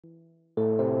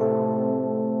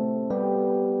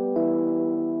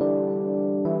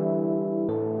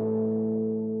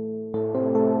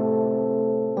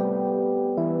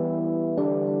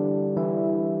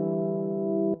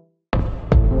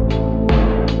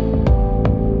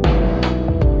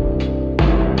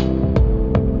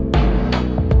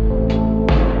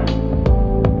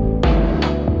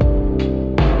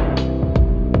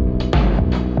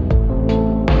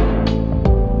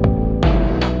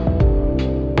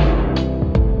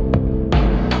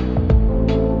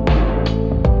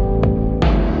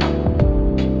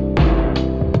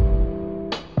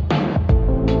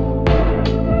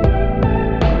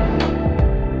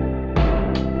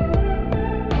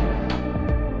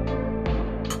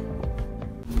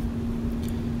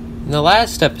In the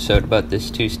last episode about this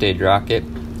two-stage rocket,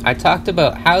 I talked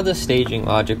about how the staging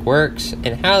logic works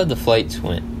and how the flights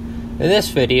went. In this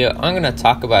video, I'm going to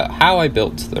talk about how I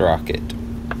built the rocket.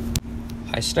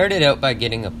 I started out by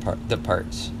getting the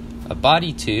parts. A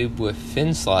body tube with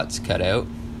fin slots cut out,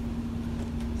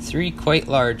 3 quite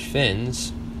large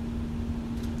fins,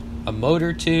 a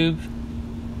motor tube,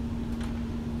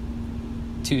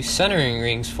 2 centering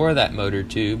rings for that motor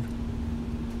tube,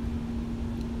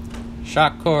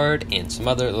 shock cord, and some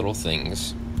other little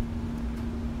things.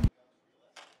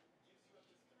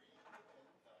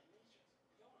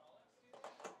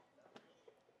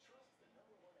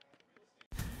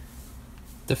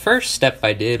 The first step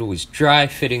I did was dry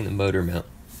fitting the motor mount.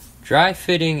 Dry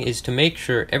fitting is to make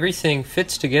sure everything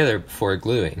fits together before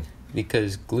gluing,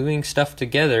 because gluing stuff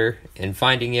together and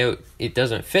finding out it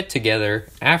doesn't fit together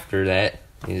after that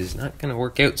is not going to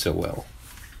work out so well.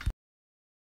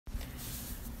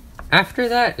 After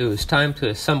that, it was time to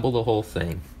assemble the whole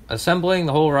thing. Assembling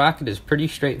the whole rocket is pretty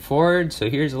straightforward, so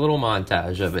here's a little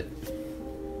montage of it.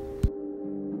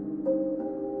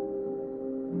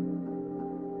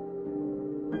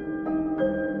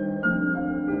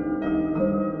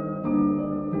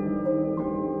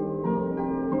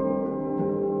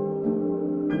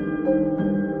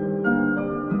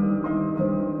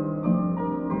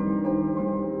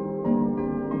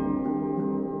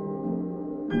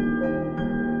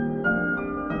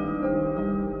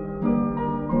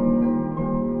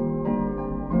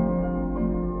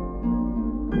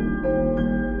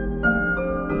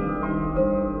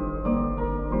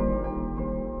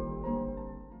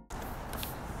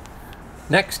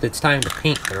 Next, it's time to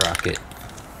paint the rocket.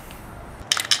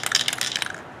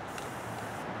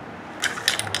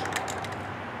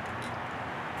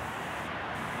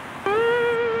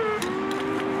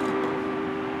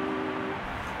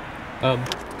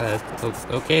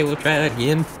 Okay, we'll try that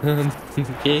again.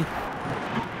 Okay.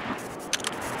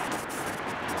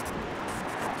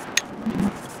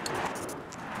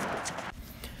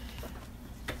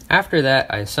 After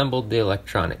that, I assembled the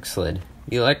electronic sled.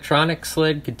 The electronic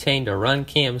sled contained a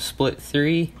RunCam Split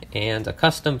 3 and a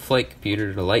custom flight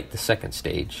computer to light the second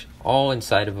stage, all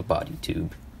inside of a body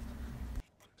tube.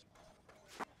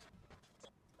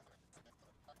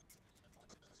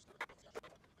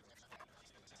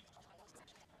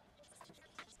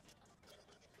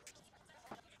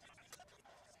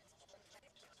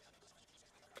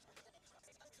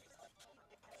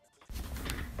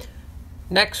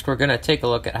 Next, we're going to take a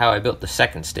look at how I built the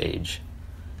second stage.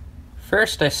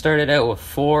 First, I started out with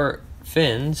 4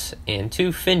 fins and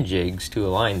 2 fin jigs to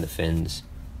align the fins.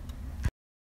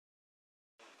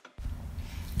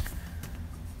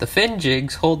 The fin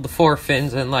jigs hold the 4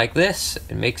 fins in like this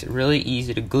and makes it really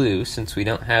easy to glue since we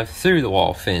don't have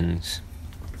through-the-wall fins.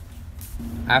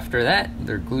 After that,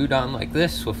 they're glued on like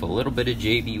this with a little bit of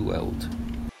JB Weld.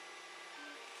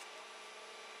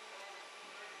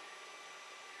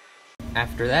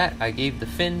 After that, I gave the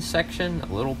fin section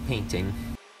a little painting.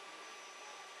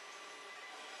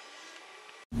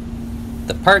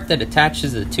 The part that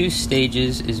attaches the 2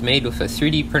 stages is made with a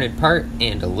 3D printed part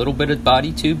and a little bit of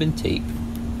body tube and tape.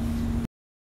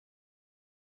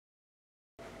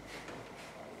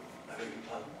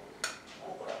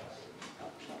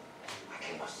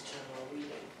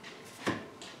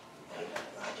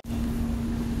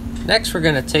 Next, we're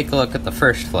going to take a look at the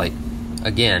first flight.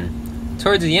 Again,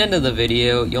 towards the end of the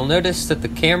video, you'll notice that the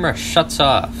camera shuts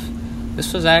off.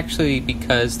 This was actually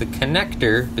because the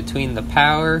connector between the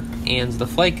power and the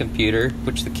flight computer,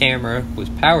 which the camera was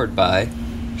powered by,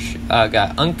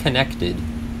 got unconnected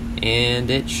and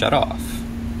it shut off.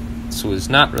 This was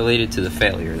not related to the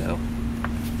failure though.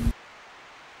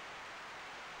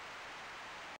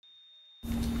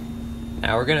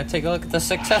 Now we're going to take a look at the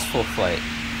successful flight.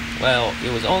 Well,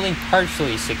 it was only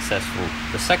partially successful.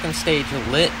 The second stage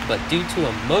lit, but due to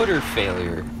a motor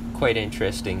failure, quite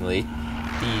interestingly,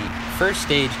 the first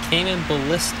stage came in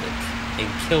ballistic and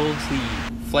killed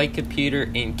the flight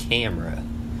computer and camera.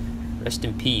 Rest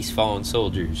in peace, fallen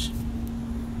soldiers.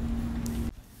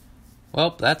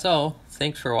 Well, that's all.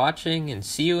 Thanks for watching and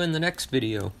see you in the next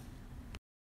video.